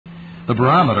The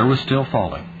barometer was still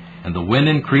falling, and the wind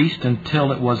increased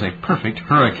until it was a perfect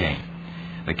hurricane.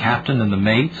 The captain and the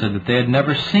mate said that they had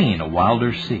never seen a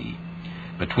wilder sea.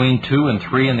 Between 2 and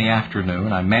 3 in the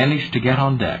afternoon, I managed to get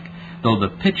on deck, though the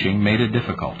pitching made it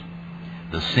difficult.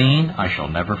 The scene I shall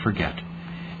never forget.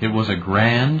 It was a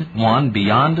grand one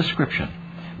beyond description.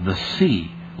 The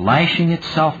sea, lashing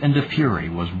itself into fury,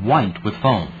 was white with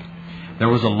foam. There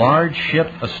was a large ship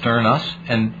astern us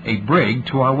and a brig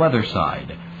to our weather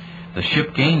side. The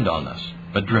ship gained on us,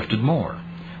 but drifted more.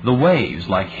 The waves,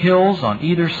 like hills on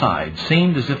either side,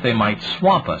 seemed as if they might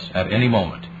swamp us at any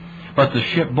moment. But the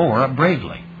ship bore up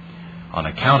bravely. On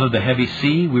account of the heavy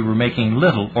sea, we were making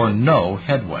little or no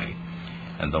headway,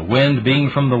 and the wind being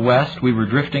from the west, we were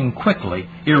drifting quickly,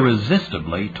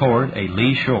 irresistibly, toward a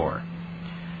lee shore.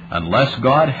 "Unless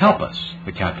God help us,"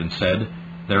 the captain said,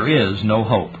 "there is no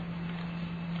hope."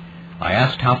 I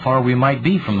asked how far we might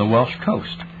be from the Welsh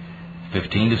coast.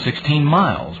 15 to 16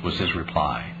 miles, was his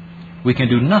reply. "We can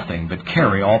do nothing but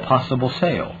carry all possible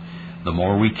sail. The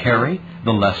more we carry,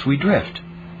 the less we drift.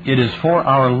 It is for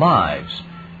our lives.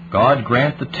 God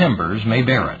grant the timbers may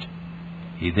bear it."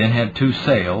 He then had 2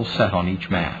 sails set on each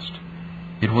mast.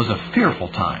 It was a fearful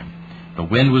time. The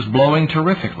wind was blowing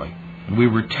terrifically, and we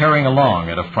were tearing along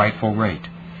at a frightful rate,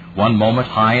 one moment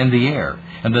high in the air,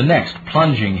 and the next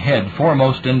plunging head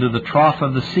foremost into the trough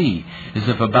of the sea, as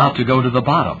if about to go to the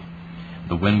bottom.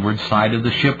 The windward side of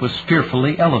the ship was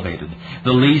fearfully elevated,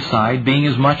 the lee side being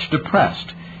as much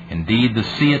depressed. Indeed, the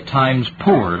sea at times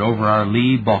poured over our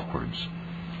lee bulwarks.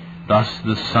 Thus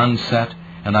the sun set,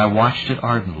 and I watched it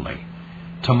ardently.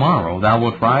 "Tomorrow thou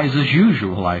wilt rise as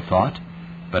usual," I thought,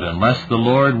 but unless the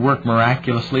Lord work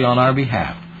miraculously on our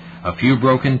behalf, a few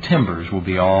broken timbers will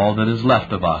be all that is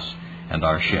left of us and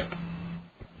our ship.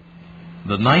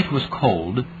 The night was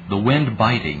cold, the wind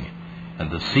biting, and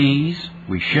the seas,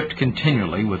 we shipped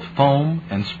continually with foam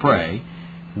and spray,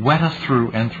 wet us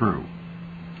through and through.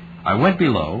 I went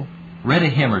below, read a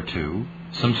hymn or two,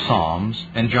 some psalms,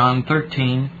 and John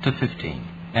 13 to 15,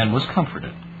 and was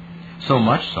comforted, so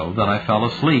much so that I fell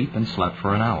asleep and slept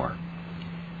for an hour.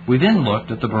 We then looked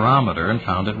at the barometer and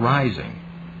found it rising.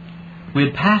 We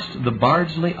had passed the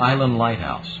Bardsley Island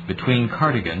Lighthouse between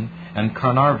Cardigan and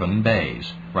Carnarvon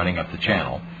Bays, running up the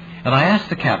channel, and I asked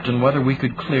the captain whether we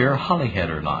could clear Holyhead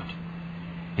or not.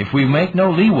 "If we make no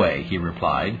leeway," he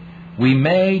replied, "we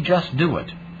may just do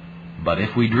it. But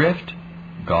if we drift,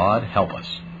 God help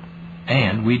us."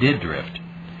 And we did drift.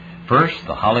 First,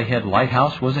 the Holyhead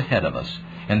Lighthouse was ahead of us,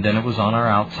 and then it was on our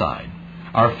outside.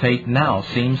 Our fate now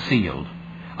seemed sealed.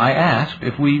 I asked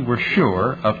if we were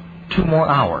sure of 2 more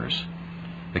hours.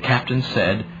 The captain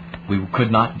said we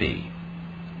could not be.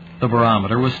 The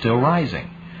barometer was still rising,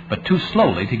 but too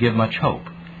slowly to give much hope.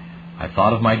 I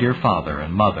thought of my dear father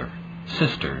and mother,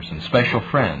 sisters and special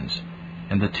friends,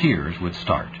 and the tears would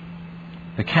start.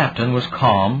 The captain was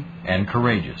calm and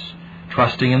courageous,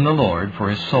 trusting in the Lord for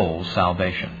his soul's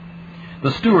salvation.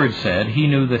 The steward said he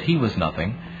knew that he was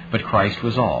nothing, but Christ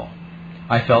was all.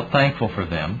 I felt thankful for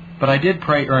them, but I did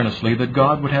pray earnestly that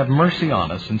God would have mercy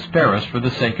on us and spare us for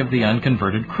the sake of the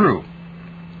unconverted crew,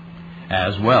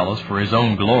 as well as for his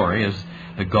own glory as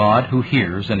the God who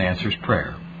hears and answers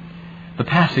prayer. The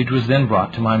passage was then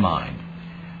brought to my mind.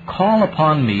 "Call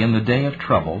upon me in the day of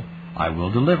trouble, I will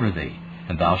deliver thee,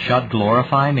 and thou shalt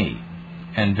glorify me."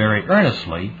 And very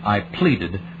earnestly I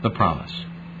pleaded the promise.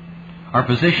 Our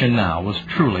position now was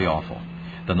truly awful.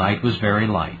 The night was very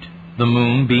light, the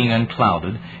moon being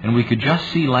unclouded, and we could just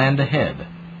see land ahead.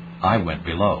 I went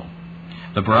below.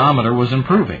 The barometer was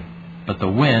improving, but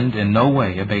the wind in no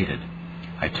way abated.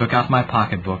 I took out my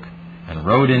pocketbook and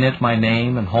wrote in it my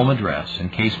name and home address in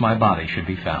case my body should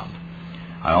be found.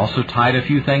 I also tied a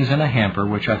few things in a hamper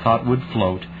which I thought would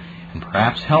float and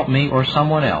perhaps help me or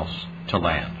someone else to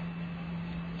land.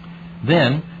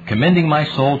 Then, commending my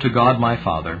soul to God my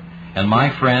Father, and my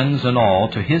friends and all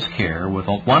to his care, with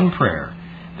one prayer,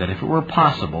 that if it were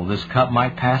possible this cup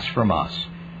might pass from us,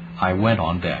 I went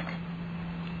on deck.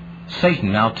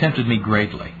 Satan now tempted me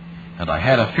greatly, and I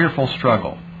had a fearful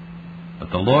struggle.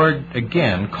 But the Lord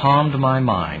again calmed my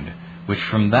mind, which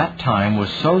from that time was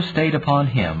so stayed upon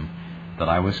him that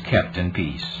I was kept in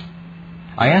peace.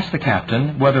 I asked the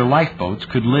captain whether lifeboats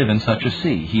could live in such a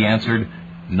sea. He answered,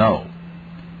 "No."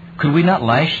 Could we not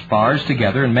lash spars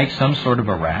together and make some sort of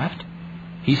a raft?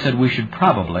 He said we should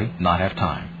probably not have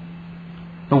time.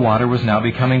 The water was now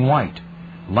becoming white.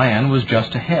 Land was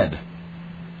just ahead.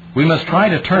 "We must try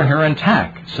to turn her and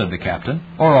tack," said the captain,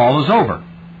 "or all is over.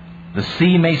 The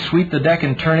sea may sweep the deck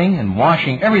in turning and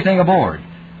washing everything aboard,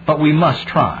 but we must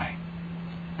try."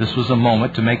 This was a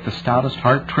moment to make the stoutest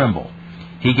heart tremble.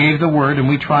 He gave the word, and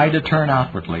we tried to turn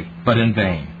outwardly, but in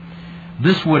vain.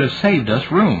 This would have saved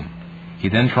us room. He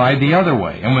then tried the other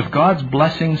way, and with God's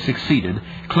blessing succeeded,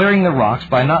 clearing the rocks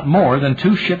by not more than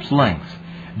 2 ships' lengths.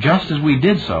 Just as we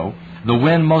did so, the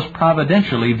wind most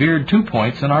providentially veered 2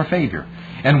 points in our favor,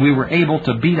 and we were able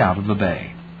to beat out of the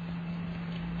bay.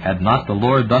 Had not the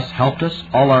Lord thus helped us,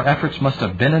 all our efforts must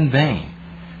have been in vain.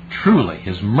 Truly,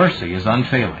 His mercy is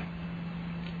unfailing.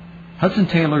 Hudson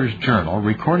Taylor's journal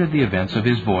recorded the events of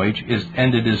his voyage,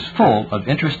 and it is full of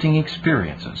interesting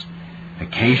experiences,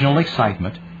 occasional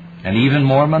excitement, and even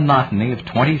more monotony of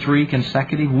 23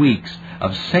 consecutive weeks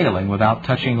of sailing without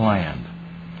touching land.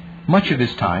 Much of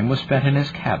his time was spent in his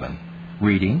cabin,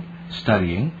 reading,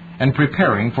 studying, and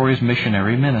preparing for his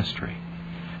missionary ministry.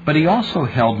 But he also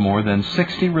held more than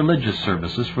 60 religious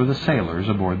services for the sailors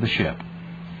aboard the ship.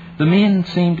 The men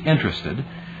seemed interested,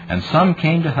 and some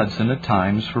came to Hudson at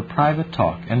times for private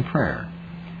talk and prayer.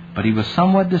 But he was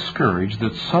somewhat discouraged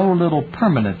that so little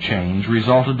permanent change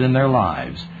resulted in their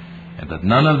lives, and that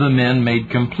none of the men made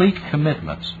complete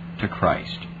commitments to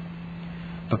Christ.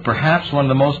 But perhaps one of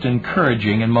the most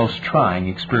encouraging and most trying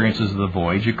experiences of the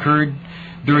voyage occurred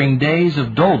during days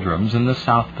of doldrums in the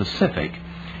South Pacific,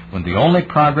 when the only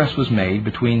progress was made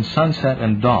between sunset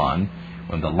and dawn,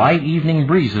 when the light evening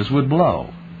breezes would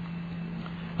blow.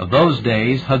 Of those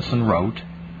days, Hudson wrote,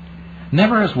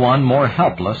 "Never is one more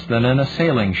helpless than in a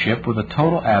sailing ship with a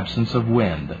total absence of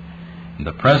wind, in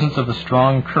the presence of a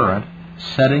strong current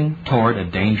setting toward a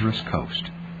dangerous coast.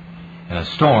 In a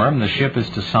storm, the ship is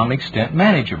to some extent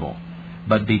manageable,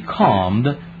 but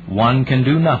becalmed, one can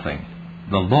do nothing.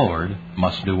 The Lord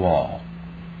must do all."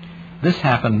 This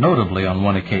happened notably on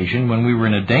one occasion when we were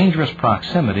in a dangerous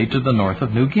proximity to the north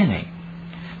of New Guinea.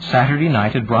 Saturday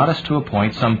night had brought us to a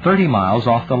point some 30 miles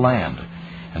off the land,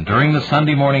 and during the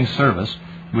Sunday morning service,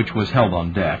 which was held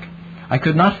on deck, I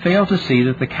could not fail to see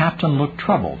that the captain looked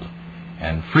troubled,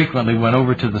 and frequently went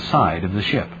over to the side of the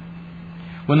ship.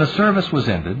 When the service was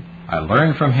ended, I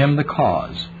learned from him the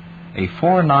cause. A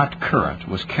 4-knot current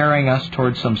was carrying us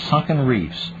toward some sunken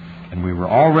reefs, and we were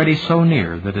already so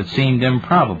near that it seemed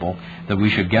improbable that we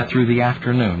should get through the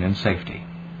afternoon in safety.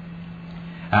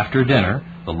 After dinner,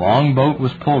 the long boat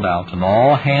was pulled out, and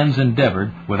all hands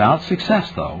endeavored, without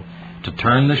success though, to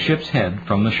turn the ship's head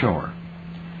from the shore.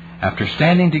 After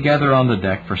standing together on the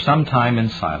deck for some time in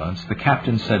silence, the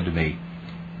captain said to me,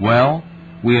 "Well,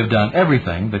 we have done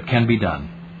everything that can be done.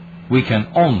 We can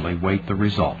only wait the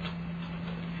result."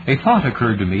 A thought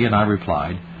occurred to me, and I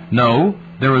replied, "No,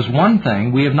 there is one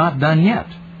thing we have not done yet."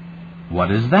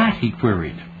 "What is that?" he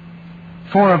queried.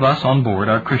 4 of us on board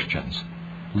are Christians.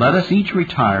 Let us each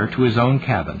retire to his own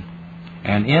cabin,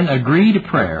 and in agreed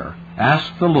prayer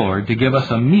ask the Lord to give us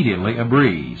immediately a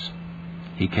breeze.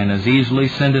 He can as easily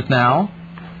send it now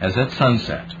as at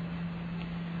sunset.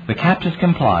 The captain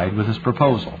complied with his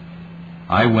proposal.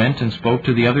 I went and spoke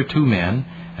to the other 2 men,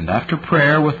 and after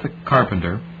prayer with the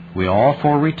carpenter, we all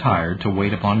 4 retired to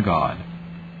wait upon God.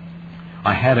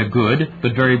 I had a good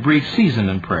but very brief season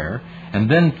in prayer, and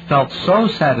then felt so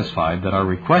satisfied that our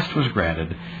request was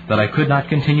granted that I could not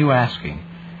continue asking,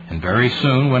 and very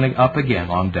soon went up again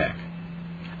on deck.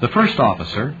 The first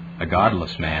officer, a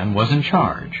godless man, was in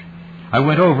charge. I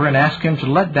went over and asked him to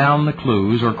let down the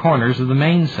clews or corners of the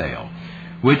mainsail,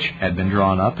 which had been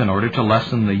drawn up in order to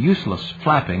lessen the useless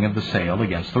flapping of the sail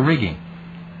against the rigging.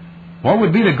 "What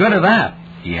would be the good of that?"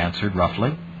 he answered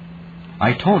roughly.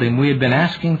 I told him we had been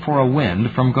asking for a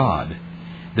wind from God,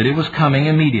 that it was coming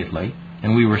immediately,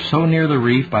 and we were so near the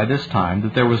reef by this time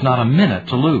that there was not a minute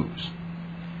to lose.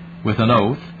 With an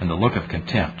oath and a look of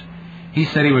contempt, he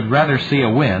said he would rather see a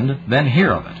wind than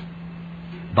hear of it.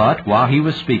 But while he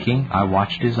was speaking, I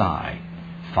watched his eye,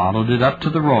 followed it up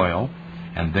to the royal,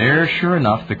 and there, sure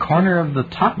enough, the corner of the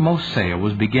topmost sail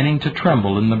was beginning to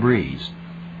tremble in the breeze.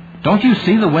 "Don't you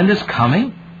see the wind is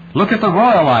coming? Look at the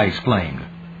royal," I exclaimed.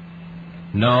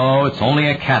 "No, it's only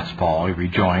a cat's paw," he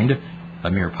rejoined, a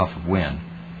mere puff of wind.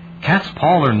 "Cat's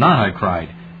paw or not," I cried,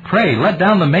 "pray let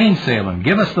down the mainsail and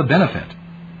give us the benefit."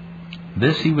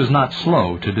 This he was not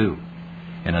slow to do.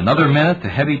 In another minute, the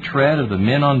heavy tread of the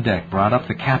men on deck brought up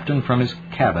the captain from his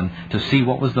cabin to see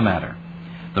what was the matter.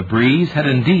 The breeze had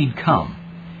indeed come.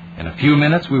 In a few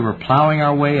minutes we were plowing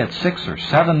our way at 6 or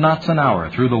 7 knots an hour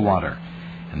through the water,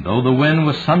 and though the wind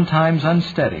was sometimes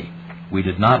unsteady, we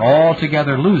did not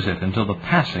altogether lose it until the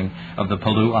passing of the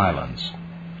Palau Islands.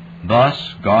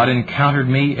 Thus God encountered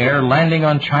me ere landing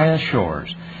on China's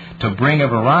shores, to bring a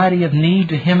variety of need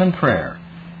to Him in prayer,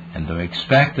 and to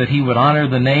expect that He would honor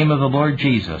the name of the Lord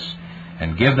Jesus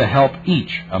and give the help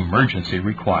each emergency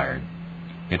required.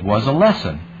 It was a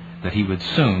lesson that He would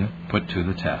soon put to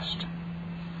the test.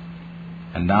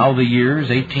 and now the years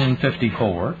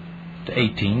 1854 to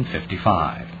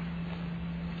 1855.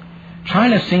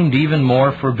 China seemed even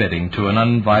more forbidding to an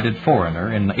uninvited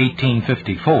foreigner in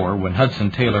 1854 when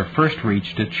Hudson Taylor first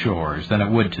reached its shores than it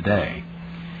would today.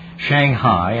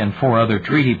 Shanghai and 4 other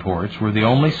treaty ports were the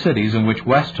only cities in which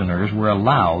Westerners were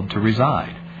allowed to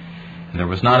reside, and there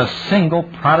was not a single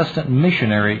Protestant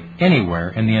missionary anywhere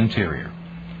in the interior.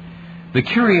 The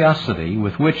curiosity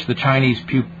with which the Chinese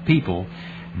people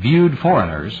viewed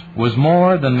foreigners was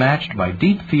more than matched by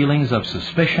deep feelings of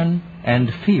suspicion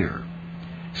and fear.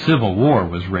 Civil war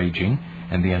was raging,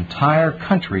 and the entire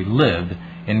country lived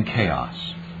in chaos.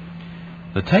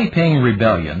 The Taiping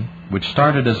Rebellion, which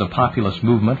started as a populist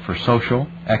movement for social,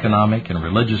 economic, and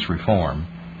religious reform,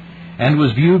 and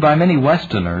was viewed by many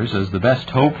Westerners as the best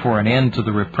hope for an end to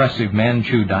the repressive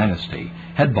Manchu dynasty,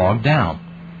 had bogged down.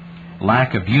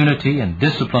 Lack of unity and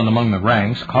discipline among the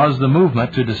ranks caused the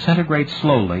movement to disintegrate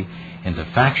slowly into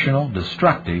factional,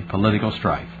 destructive political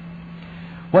strife.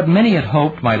 What many had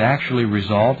hoped might actually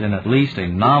result in at least a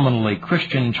nominally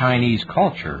Christian Chinese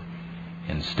culture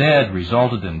instead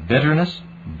resulted in bitterness,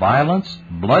 violence,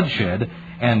 bloodshed,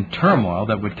 and turmoil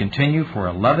that would continue for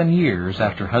 11 years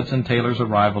after Hudson Taylor's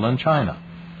arrival in China,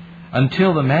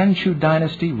 until the Manchu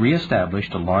dynasty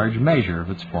reestablished a large measure of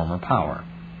its former power.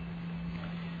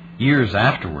 Years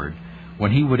afterward,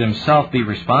 when he would himself be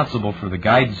responsible for the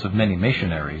guidance of many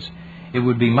missionaries, it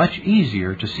would be much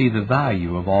easier to see the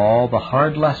value of all the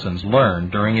hard lessons learned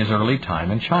during his early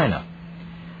time in China.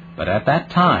 But at that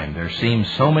time there seemed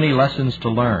so many lessons to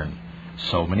learn,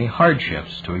 so many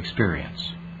hardships to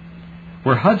experience.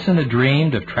 Where Hudson had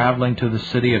dreamed of traveling to the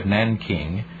city of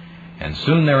Nanking, and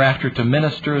soon thereafter to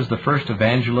minister as the first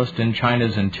evangelist in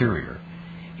China's interior,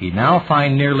 he now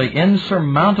found nearly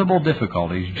insurmountable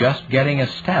difficulties just getting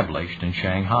established in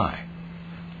Shanghai.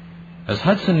 As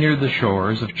Hudson neared the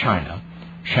shores of China,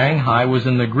 Shanghai was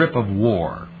in the grip of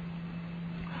war.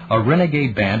 A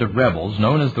renegade band of rebels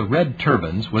known as the Red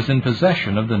Turbans was in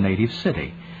possession of the native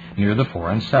city, near the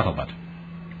foreign settlement,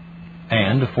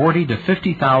 and 40,000 to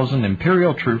 50,000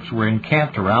 imperial troops were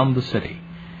encamped around the city.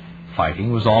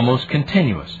 Fighting was almost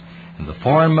continuous, and the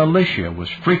foreign militia was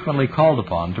frequently called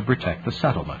upon to protect the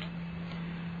settlement.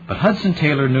 But Hudson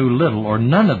Taylor knew little or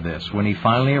none of this when he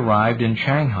finally arrived in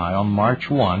Shanghai on March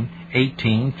 1,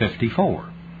 1854.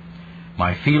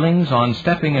 "My feelings on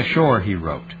stepping ashore," he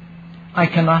wrote, "I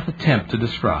cannot attempt to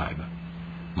describe.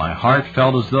 My heart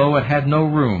felt as though it had no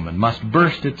room and must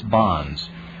burst its bonds,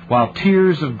 while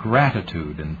tears of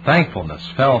gratitude and thankfulness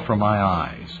fell from my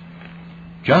eyes."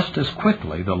 Just as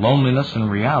quickly the loneliness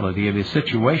and reality of his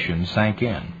situation sank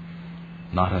in.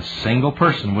 Not a single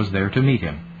person was there to meet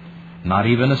him, not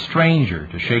even a stranger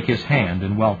to shake his hand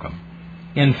in welcome.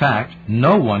 In fact,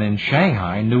 no one in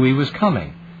Shanghai knew he was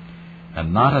coming,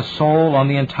 and not a soul on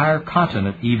the entire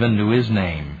continent even knew his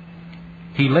name.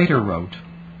 He later wrote,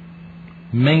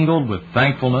 "Mingled with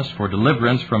thankfulness for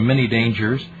deliverance from many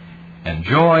dangers, and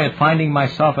joy at finding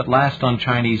myself at last on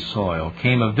Chinese soil,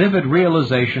 came a vivid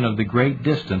realization of the great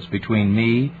distance between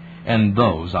me and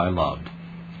those I loved,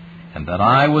 and that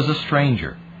I was a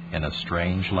stranger in a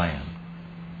strange land."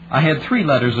 I had 3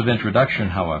 letters of introduction,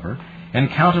 however, and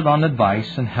counted on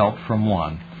advice and help from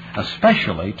one,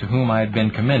 especially to whom I had been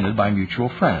commended by mutual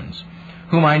friends,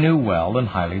 whom I knew well and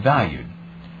highly valued.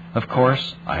 Of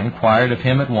course, I inquired of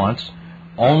him at once,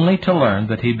 only to learn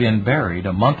that he'd been buried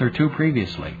a month or 2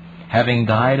 previously, having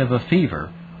died of a fever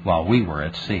while we were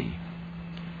at sea.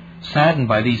 Saddened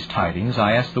by these tidings,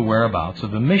 I asked the whereabouts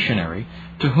of a missionary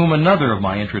to whom another of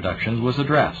my introductions was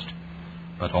addressed,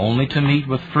 but only to meet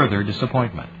with further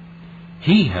disappointment.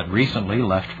 He had recently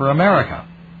left for America.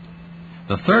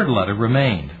 The 3rd letter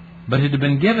remained, but it had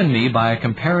been given me by a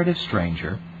comparative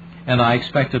stranger, and I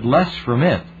expected less from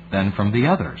it than from the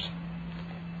others.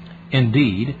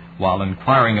 Indeed, while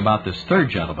inquiring about this 3rd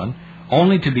gentleman,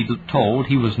 only to be told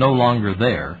he was no longer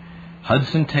there,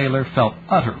 Hudson Taylor felt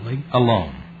utterly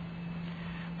alone.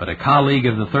 But a colleague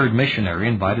of the 3rd missionary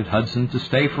invited Hudson to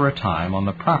stay for a time on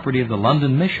the property of the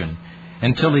London mission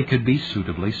until he could be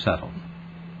suitably settled.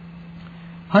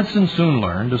 Hudson soon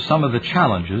learned of some of the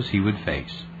challenges he would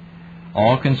face.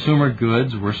 All consumer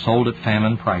goods were sold at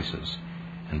famine prices,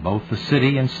 and both the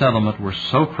city and settlement were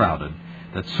so crowded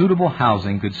that suitable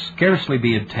housing could scarcely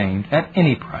be obtained at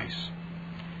any price.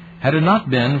 Had it not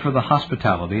been for the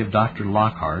hospitality of Dr.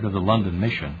 Lockhart of the London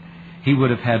Mission, he would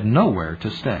have had nowhere to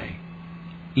stay.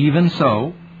 Even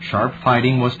so, sharp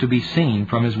fighting was to be seen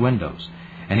from his windows,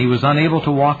 and he was unable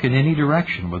to walk in any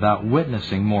direction without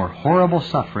witnessing more horrible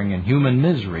suffering and human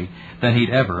misery than he'd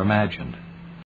ever imagined.